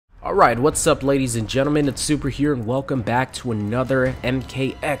Alright, what's up ladies and gentlemen, it's Super here and welcome back to another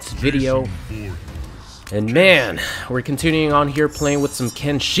MKX video. And man, we're continuing on here playing with some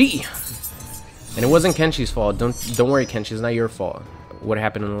Kenshi. And it wasn't Kenshi's fault, don't worry Kenshi, it's not your fault. What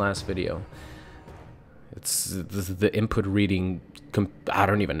happened in the last video. It's the input reading, I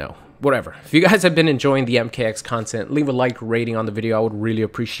don't even know. Whatever. If you guys have been enjoying the MKX content, leave a like rating on the video, I would really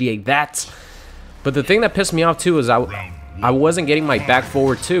appreciate that. But the thing that pissed me off too is I wasn't getting my back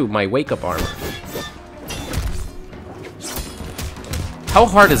forward too, my wake up armor. How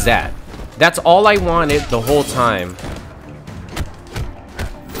hard is that? That's all I wanted the whole time.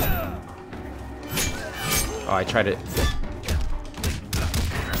 Oh, I tried it.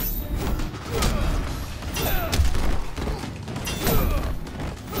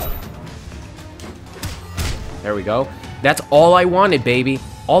 There we go. That's all I wanted, baby.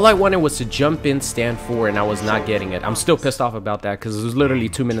 All I wanted was to jump in, stand for, and I was not getting it. I'm still pissed off about that because it was literally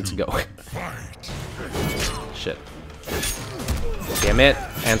 2 minutes ago. Shit. Damn it.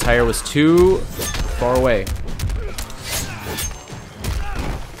 Anti-air was too far away.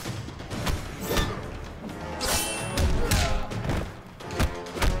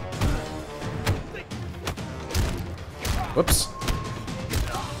 Whoops.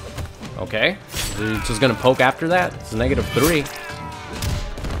 Okay. He's just gonna poke after that? It's a -3.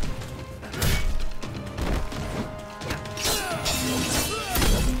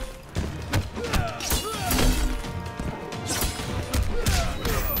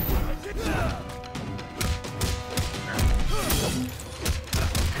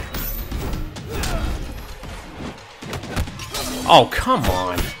 Oh, come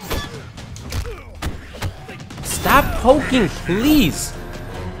on. Stop poking, please.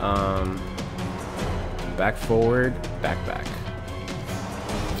 Back forward, back.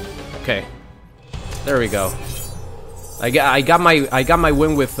 Okay. There we go. I got my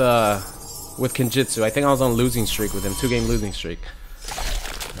win with Kenjutsu. I think I was on losing streak with him, 2-game losing streak.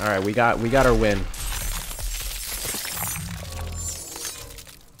 All right, we got our win.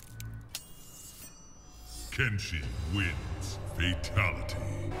 Kenshi wins. Fatality.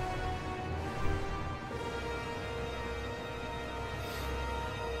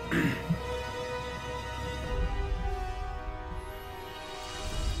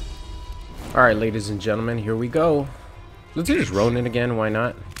 Alright, ladies and gentlemen, here we go. Let's do this Ronin again, why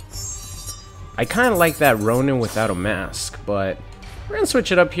not? I kind of like that Ronin without a mask, but we're gonna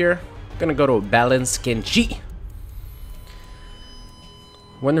switch it up here. Gonna go to a balanced Kenshi.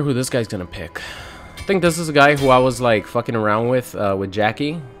 Wonder who this guy's gonna pick. I think this is a guy who I was like fucking around with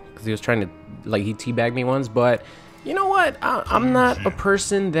Jackie, because he was trying to, like, he teabagged me once, but you know what? I'm not a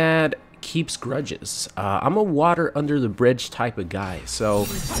person that keeps grudges. I'm a water under the bridge type of guy, so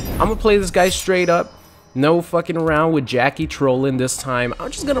I'm gonna play this guy straight up. No fucking around with Jackie trolling this time.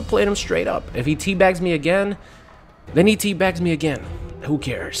 I'm just gonna play him straight up. If he teabags me again, then he teabags me again. Who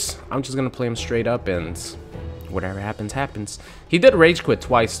cares? I'm just gonna play him straight up, and whatever happens, happens. He did rage quit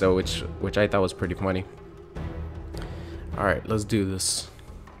twice though, which I thought was pretty funny. Alright, let's do this.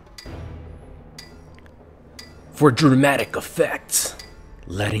 For dramatic effect,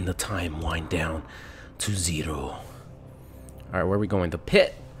 letting the time wind down to 0. Alright, where are we going? The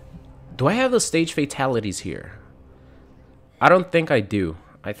pit. Do I have the stage fatalities here? I don't think I do.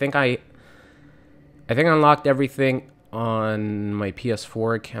 I think I unlocked everything on my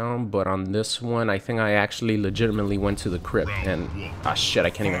PS4 account, but on this one, I think I actually legitimately went to the crypt and... ah, shit, I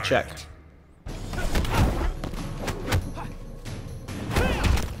can't even check.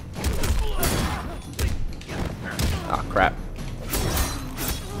 Ah, crap.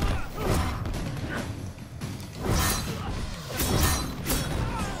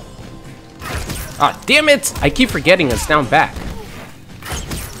 Ah, damn it! I keep forgetting it's down back.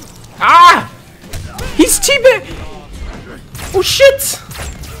 Ah! He's teabag! Oh shit!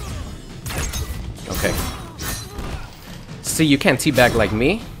 Okay. See, you can't teabag like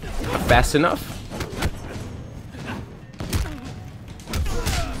me. Not fast enough.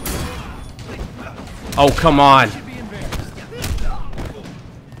 Oh, come on.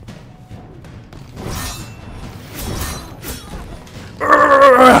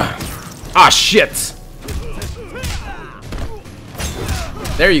 Ah, shit.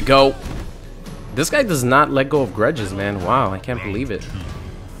 There you go. This guy does not let go of grudges, man. Wow, I can't believe it.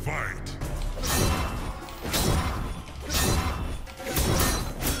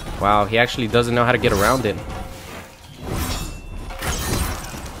 Wow, he actually doesn't know how to get around it.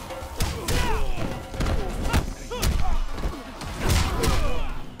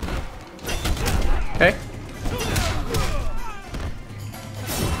 Okay.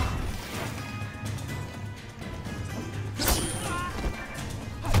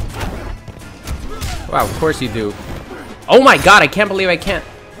 Wow, of course you do. Oh my god, I can't believe I can't.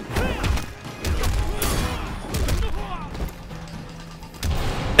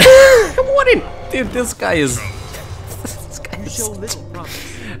 What in... Dude, this guy is... This guy is...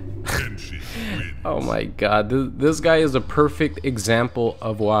 Oh my god, this guy is a perfect example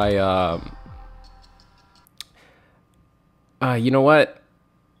of why, you know what?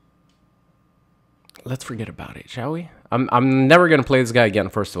 Let's forget about it, shall we? I'm never gonna play this guy again,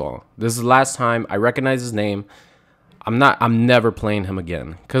 first of all. This is the last time. I recognize his name. I'm never playing him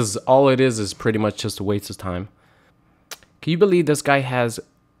again. Because all it is pretty much just a waste of time. Can you believe this guy has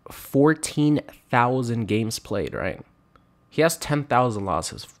 14,000 games played, right? He has 10,000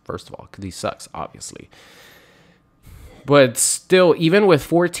 losses, first of all, because he sucks, obviously. But still, even with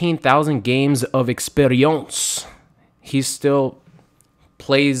 14,000 games of experience, he still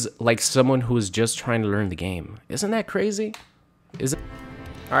plays like someone who is just trying to learn the game. Isn't that crazy? Is it?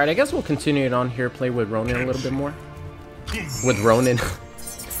 All right, I guess we'll continue it on here, play with Ronin a little bit more. With Ronin.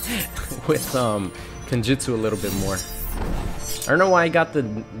 With Kenjutsu a little bit more. I don't know why I got the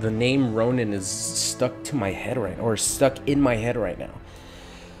name Ronin is stuck to my head right now, or stuck in my head right now.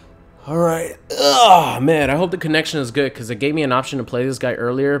 All right. Oh man, I hope the connection is good because it gave me an option to play this guy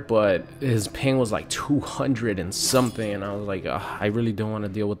earlier, but his ping was like 200 and something, and I was like, I really don't want to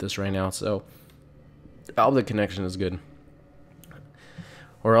deal with this right now. So I hope the connection is good,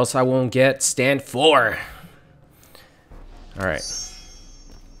 or else I won't get stand 4. All right.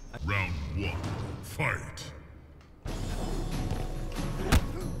 Round 1, fight.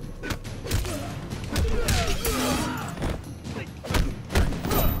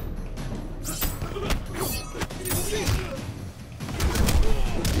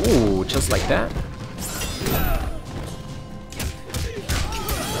 Ooh, just like that.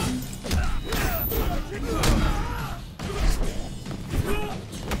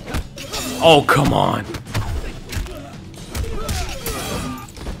 Oh, come on.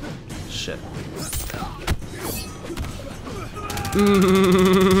 Shit.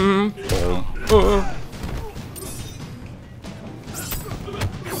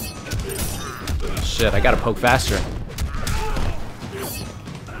 Shit, I gotta poke faster.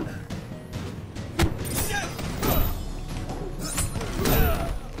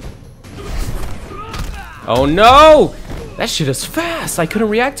 Oh no! That shit is fast! I couldn't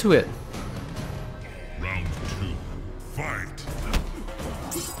react to it. Round 2, fight.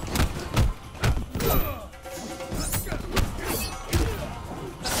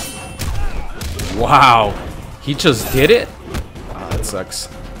 Wow. He just did it? Oh, that sucks.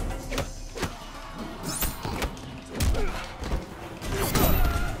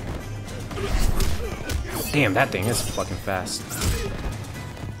 Damn, that thing is fucking fast.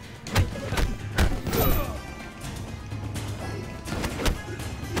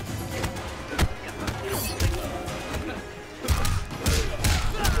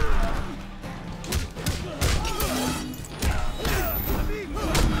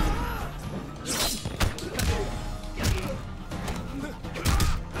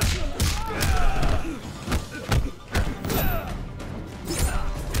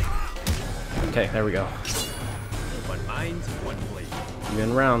 Okay, there we go. One mind, one blade.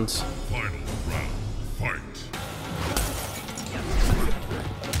 Even rounds. Final round, fight.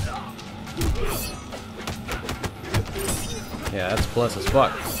 Yeah, that's plus as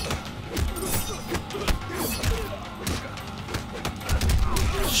fuck.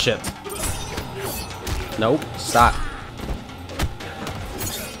 Shit. Nope, stop.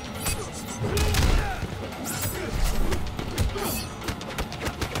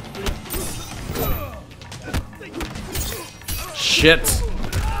 Shit.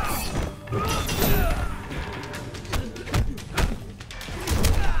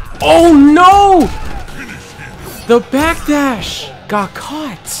 Oh no! The backdash got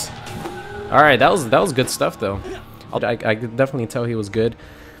caught. All right, that was good stuff though. I could definitely tell he was good.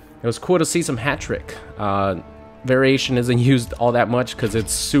 It was cool to see some hat trick. Variation isn't used all that much because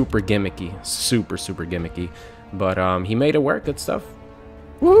it's super gimmicky, super gimmicky. But he made it work. Good stuff.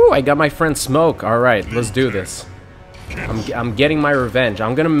 Woo! I got my friend Smoke. All right, let's do this. I'm getting my revenge.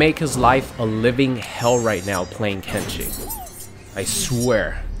 I'm gonna make his life a living hell right now playing Kenshi. I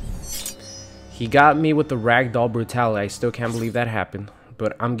swear. He got me with the ragdoll brutality. I still can't believe that happened.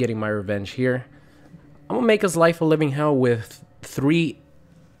 But I'm getting my revenge here. I'm gonna make his life a living hell with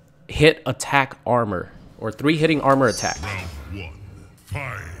 3-hit attack armor. Or 3-hitting armor attack. Round 1,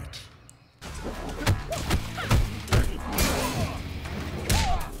 fight.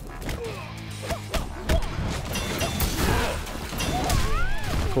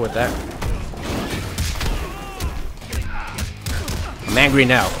 Cool with that. I'm angry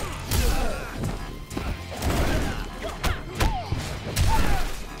now.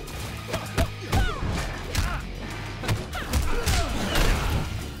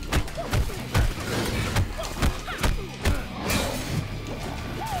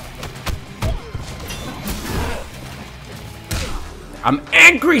 I'm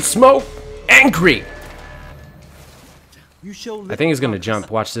angry, Smoke! Angry! You show I think he's gonna jump.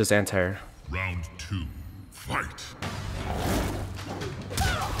 Watch this anti-air. Round 2. Fight.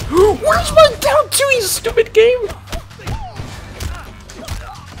 Where's my down 2, you stupid game?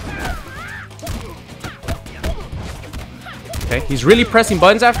 Okay, he's really pressing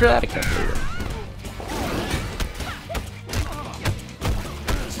buttons after that? I can't believe it.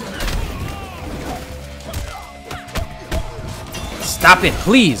 Stop it,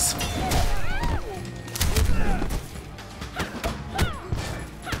 please!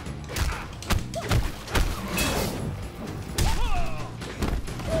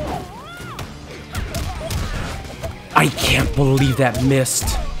 I can't believe that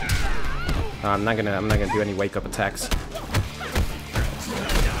missed. I'm not gonna do any wake up attacks.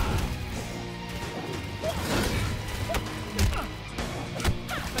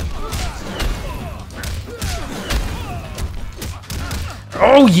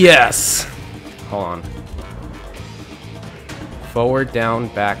 Oh yes! Hold on. Forward, down,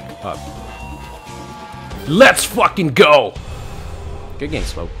 back, up. Let's fucking go! Good game,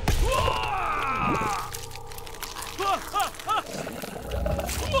 Smoke.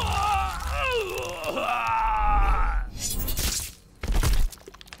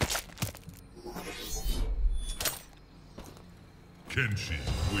 Kenshi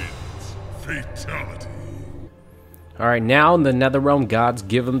wins. Fatality. Alright, now the Netherrealm gods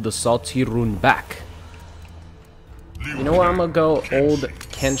give him the salty rune back. You know what? I'm gonna go old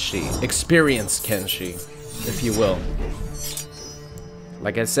Kenshi. Experienced Kenshi, if you will.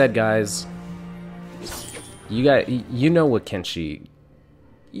 Like I said, guys, you know what Kenshi,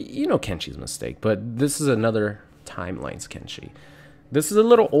 you know Kenshi's mistake, but this is another timeline's Kenshi. This is a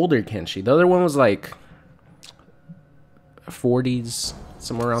little older Kenshi. The other one was like 40s,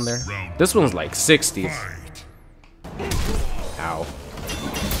 somewhere around there. This one's like 60s. Ow.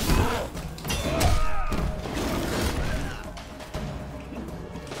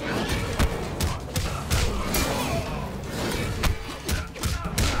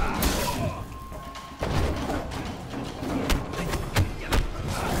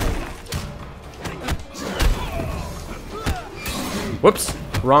 Whoops,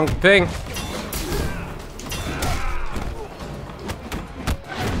 wrong thing.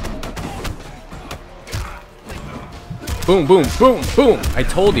 Boom, boom, boom, boom. I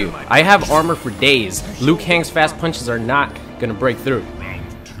told you. I have armor for days. Liu Kang's fast punches are not gonna break through. Round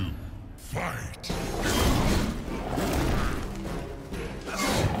 2. Fight.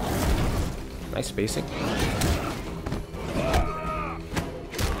 Nice spacing.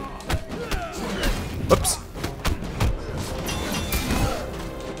 Whoops.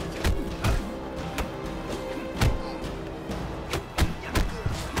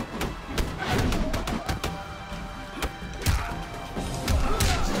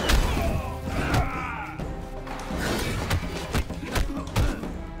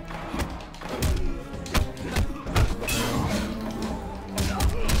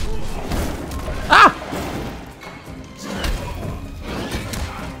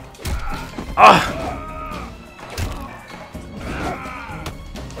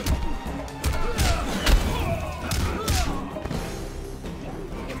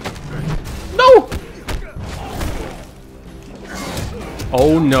 No!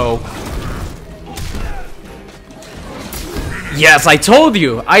 Oh no. Yes, I told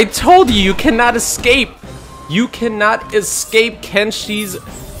you! I told you you cannot escape! You cannot escape Kenshi's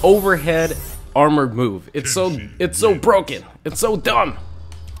overhead armored move. It's so broken. It's so dumb.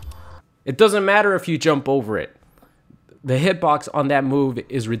 It doesn't matter if you jump over it. The hitbox on that move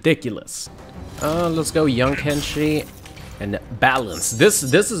is ridiculous. Let's go young Kenshi and balance. This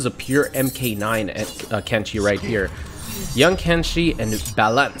is a pure MK9 Kenshi right here. Young Kenshi and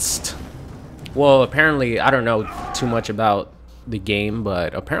balanced. Well, apparently, I don't know too much about the game,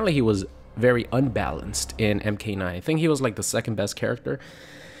 but apparently he was very unbalanced in MK9. I think he was like the second best character.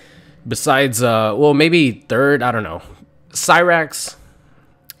 Besides, well, maybe third, I don't know. Cyrax,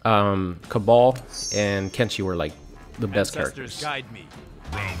 Cabal, and Kenshi were like the best characters. Guide me.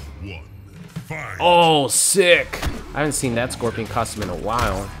 Round 1. Fight. Oh, sick! I haven't seen that Scorpion costume in a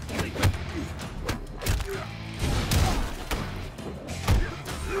while.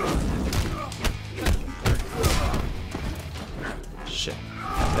 Shit.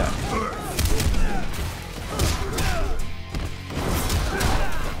 Like that.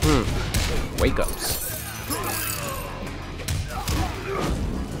 Wake ups.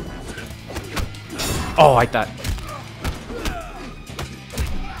 Oh, I thought.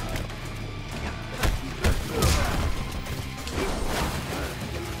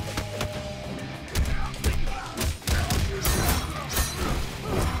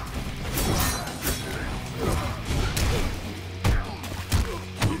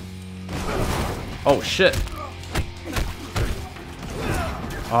 Oh shit.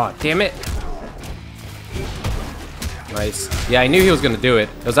 Oh, damn it. Nice. Yeah, I knew he was gonna do it.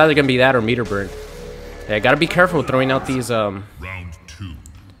 It was either gonna be that or meter burn. Yeah, I gotta be careful throwing out these Round 2.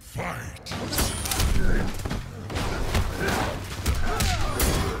 Fight.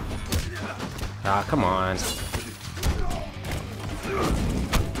 Ah, come on.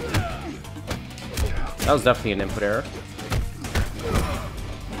 That was definitely an input error.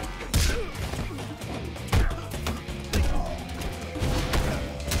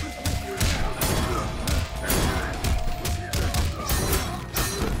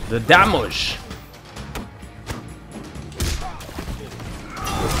 The damage.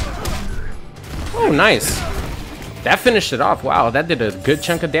 Oh, nice. That finished it off. Wow, that did a good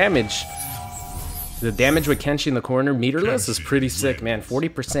chunk of damage. The damage with Kenshi in the corner, meterless, is pretty sick, man.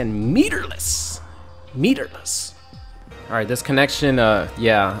 40% meterless. Meterless. All right, this connection,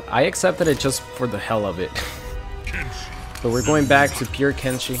 yeah, I accepted it just for the hell of it. But we're going back to pure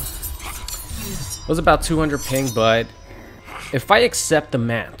Kenshi. It was about 200 ping, but if I accept the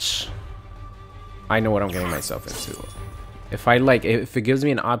match, I know what I'm getting myself into. If it gives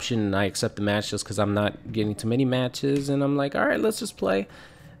me an option and I accept the match just because I'm not getting too many matches and I'm like, all right, let's just play.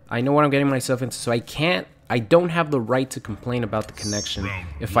 I know what I'm getting myself into, so I don't have the right to complain about the connection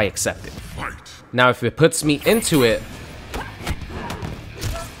if I accept it. Now, if it puts me into it,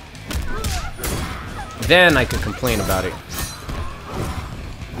 then I could complain about it.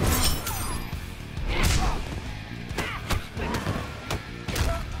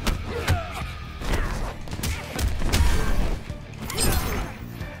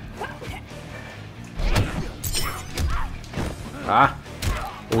 Ah.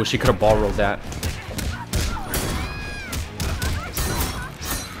 Oh, she could have ball rolled that.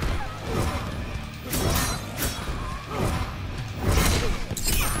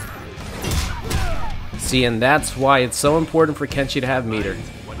 See, and that's why it's so important for Kenshi to have meter.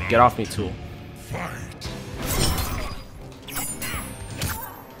 Get off me, tool.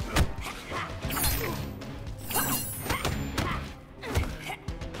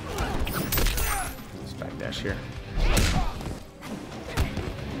 Let's backdash here.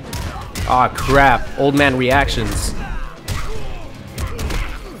 Aw, crap. Old man reactions.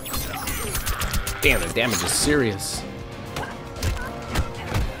 Damn, the damage is serious.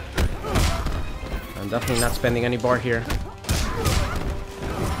 I'm definitely not spending any bar here.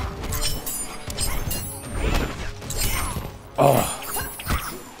 Oh.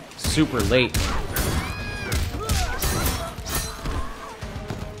 Super late.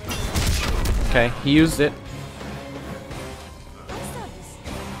 Okay, he used it.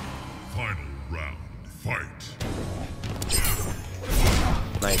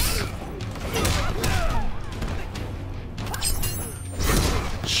 Nice.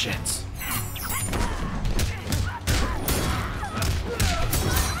 Shit.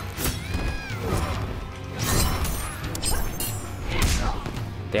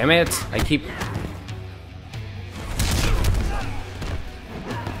 Damn it. I keep...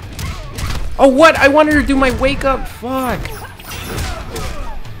 Oh, what? I wanted to do my wake up. Fuck.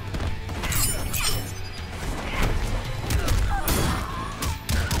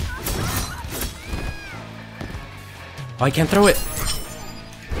 Oh, I can't throw it.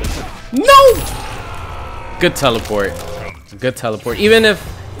 No! Good teleport. Good teleport. Even if...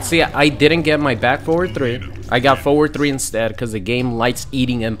 See, I didn't get my back forward 3. I got forward 3 instead because the game likes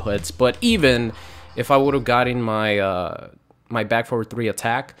eating inputs. But even if I would have gotten my my back forward 3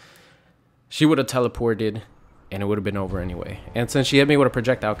 attack, she would have teleported and it would have been over anyway. And since she hit me with a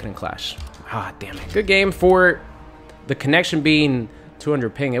projectile, I couldn't clash. Ah, damn it. Good game for the connection being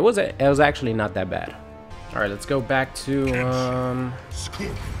 200 ping. It was actually not that bad. All right, let's go back to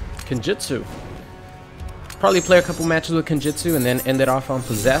Kenjutsu. Probably play a couple matches with Kenjutsu and then end it off on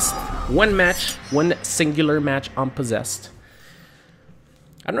Possessed. One singular match on Possessed.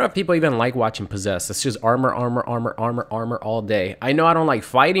 I don't know if people even like watching Possessed. It's just armor, armor, armor, armor, armor all day. I know I don't like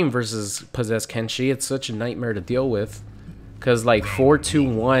fighting versus Possessed Kenshi. It's such a nightmare to deal with. Because like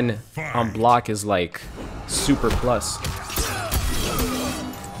 4-2-1 on block is like super plus.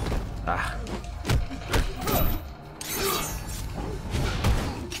 Ah.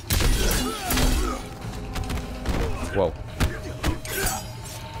 Whoa.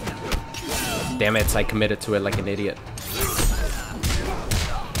 Damn it, I committed to it like an idiot.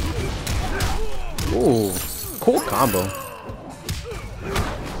 Ooh, cool combo.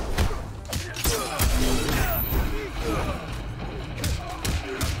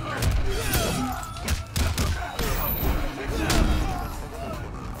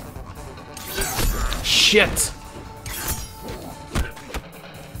 Shit.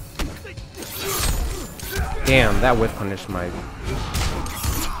 Damn, that whiff punish my...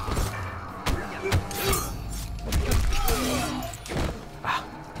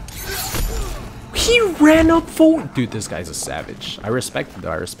 He ran up forward. Dude, this guy's a savage. I respect it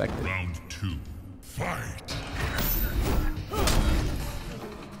though, I respect it. Round 2. Fight.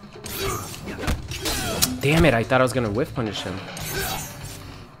 Damn it, I thought I was gonna whiff punish him.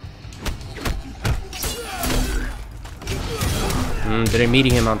 Didn't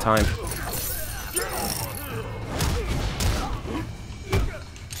meeting him on time.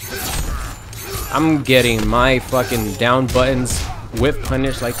 I'm getting my fucking down buttons whiff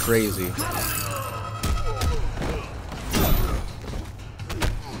punish like crazy.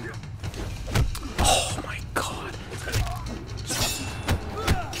 Oh my god.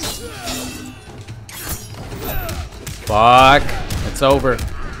 Fuck. It's over.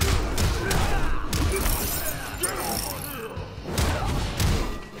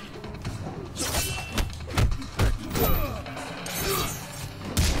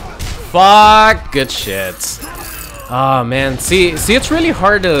 Fuck, good shit. Oh man, see, it's really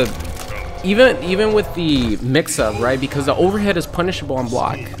hard to even with the mix-up, right? Because the overhead is punishable on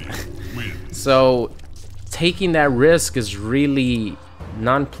block. So taking that risk is really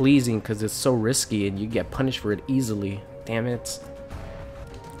non-pleasing because it's so risky and you get punished for it easily. Damn it.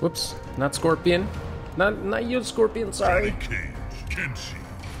 Whoops, not Scorpion. Not you, Scorpion, sorry. Kenshi.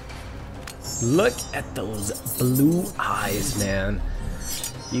 Look at those blue eyes, man.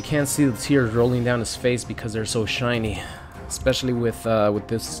 You can't see the tears rolling down his face because they're so shiny, especially with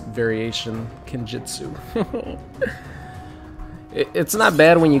this variation Kenjutsu. It's not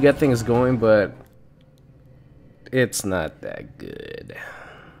bad when you get things going, but it's not that good.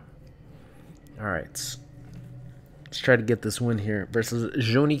 All right, let's try to get this win here versus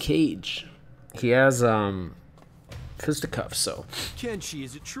Johnny Cage. He has fisticuffs, so Kenshi,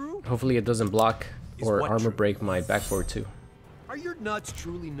 is it true? hopefully it doesn't block or what armor true? break my back forward too. Are your nuts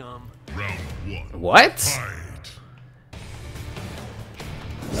truly numb? Round 1. What? Fight.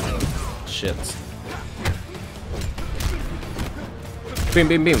 Shit. Beam,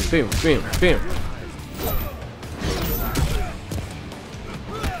 beam, beam, beam, beam, beam.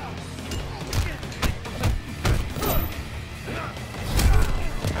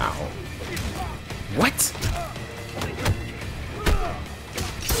 Ow. What?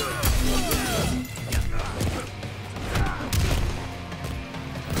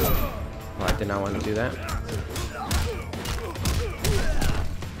 Oh, I did not want to do that.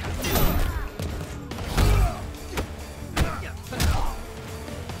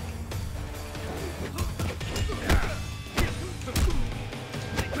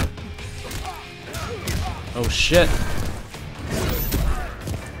 Oh shit.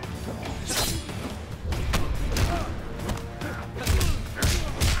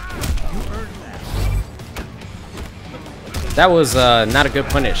 That was not a good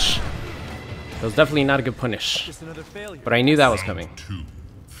punish. That was definitely not a good punish. Just another failure. But I knew that was coming. 2.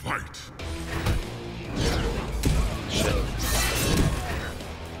 Fight. Shit.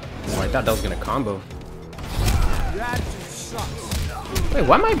 Oh, I thought that was gonna combo. Your attitude sucks. Wait,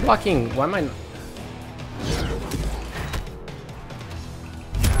 why am I blocking? Why am I? No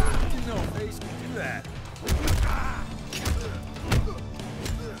face can do that.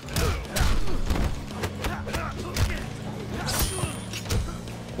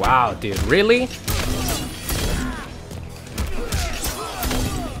 Wow, dude, really?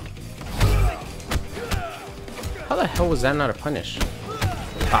 How the hell was that not a punish?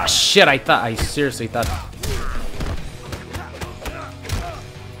 Ah, shit, I seriously thought.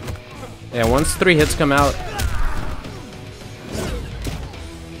 Yeah, once 3 hits come out.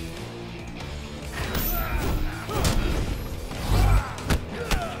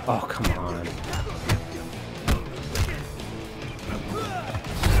 Oh, come on.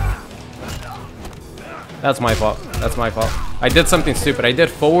 That's my fault. That's my fault. I did something stupid. I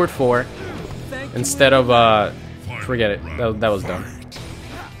did forward 4 instead of, forget it. That was dumb.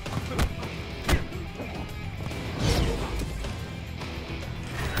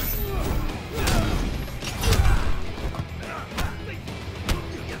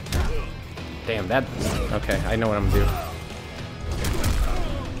 Damn, that... Okay, I know what I'm gonna do.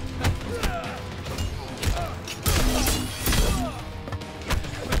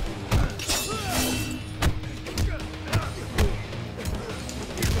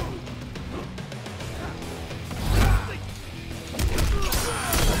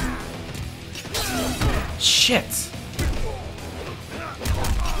 Shit!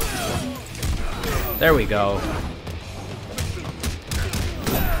 There we go.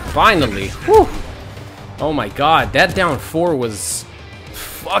 Finally! Whew. Oh my god, that down 4 was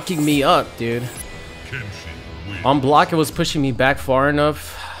fucking me up, dude. Kenshi. On block, it was pushing me back far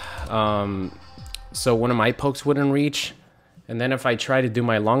enough, so one of my pokes wouldn't reach. And then if I try to do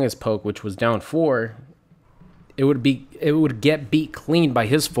my longest poke, which was down 4, it would get beat clean by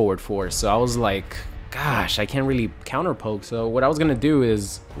his forward 4. So I was like, gosh, I can't really counter poke. So what I was gonna do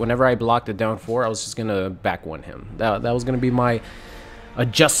is, whenever I blocked it down 4, I was just gonna back 1 him. That was gonna be my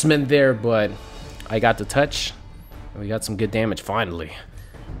adjustment there, but I got the touch. We got some good damage finally.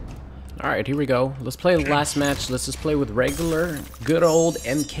 Alright, here we go. Let's play the last match. Let's just play with regular, good old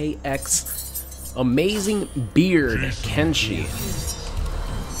MKX. Amazing beard, Kenshi.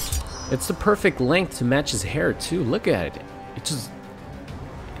 It's the perfect length to match his hair, too. Look at it.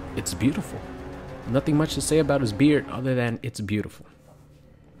 It's beautiful. Nothing much to say about his beard other than it's beautiful.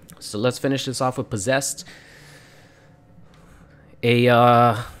 So let's finish this off with Possessed.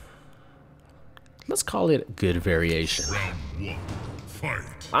 Let's call it good variation. Round 1. Fight.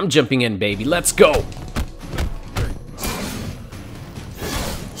 I'm jumping in, baby. Let's go.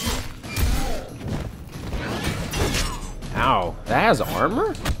 Ow, that has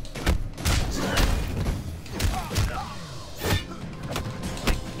armor?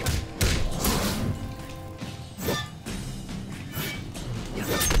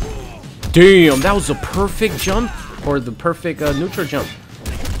 Damn, that was a perfect jump, or the perfect neutral jump.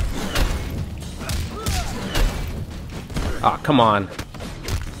 Ah, come on.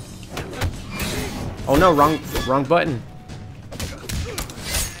 Oh no, wrong button.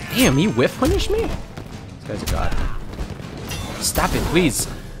 Damn, he whiff punished me? This guy's a god. Stop it, please.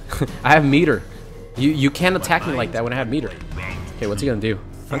 I have meter. You can't attack me like that when I have meter. Okay, what's he gonna do?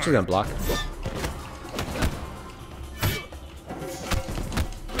 I'm just gonna block.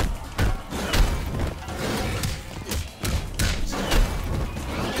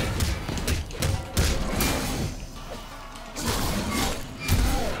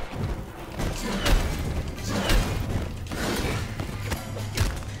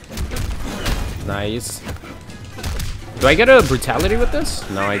 Nice. Do I get a brutality with this?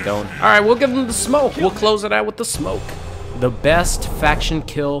 No, I don't. Alright, we'll give him the smoke. We'll close it out with the smoke. The best faction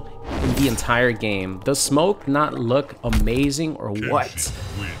kill in the entire game. Does smoke not look amazing or what?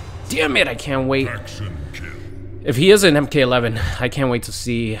 Damn it, I can't wait. If he is an MK11, I can't wait to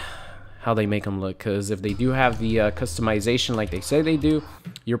see how they make him look. Because if they do have the customization like they say they do,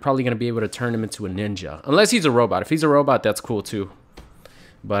 you're probably going to be able to turn him into a ninja. Unless he's a robot. If he's a robot, that's cool too.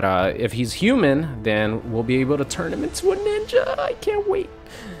 But if he's human, then we'll be able to turn him into a ninja. I can't wait.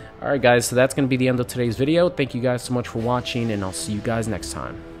 Alright guys, so that's going to be the end of today's video. Thank you guys so much for watching, and I'll see you guys next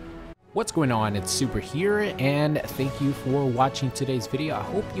time. What's going on? It's Super here, and thank you for watching today's video. I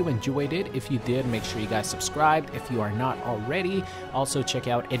hope you enjoyed it. If you did, make sure you guys subscribed if you are not already. Also, check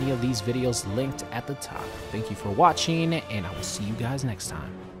out any of these videos linked at the top. Thank you for watching, and I will see you guys next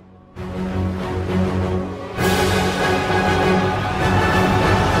time.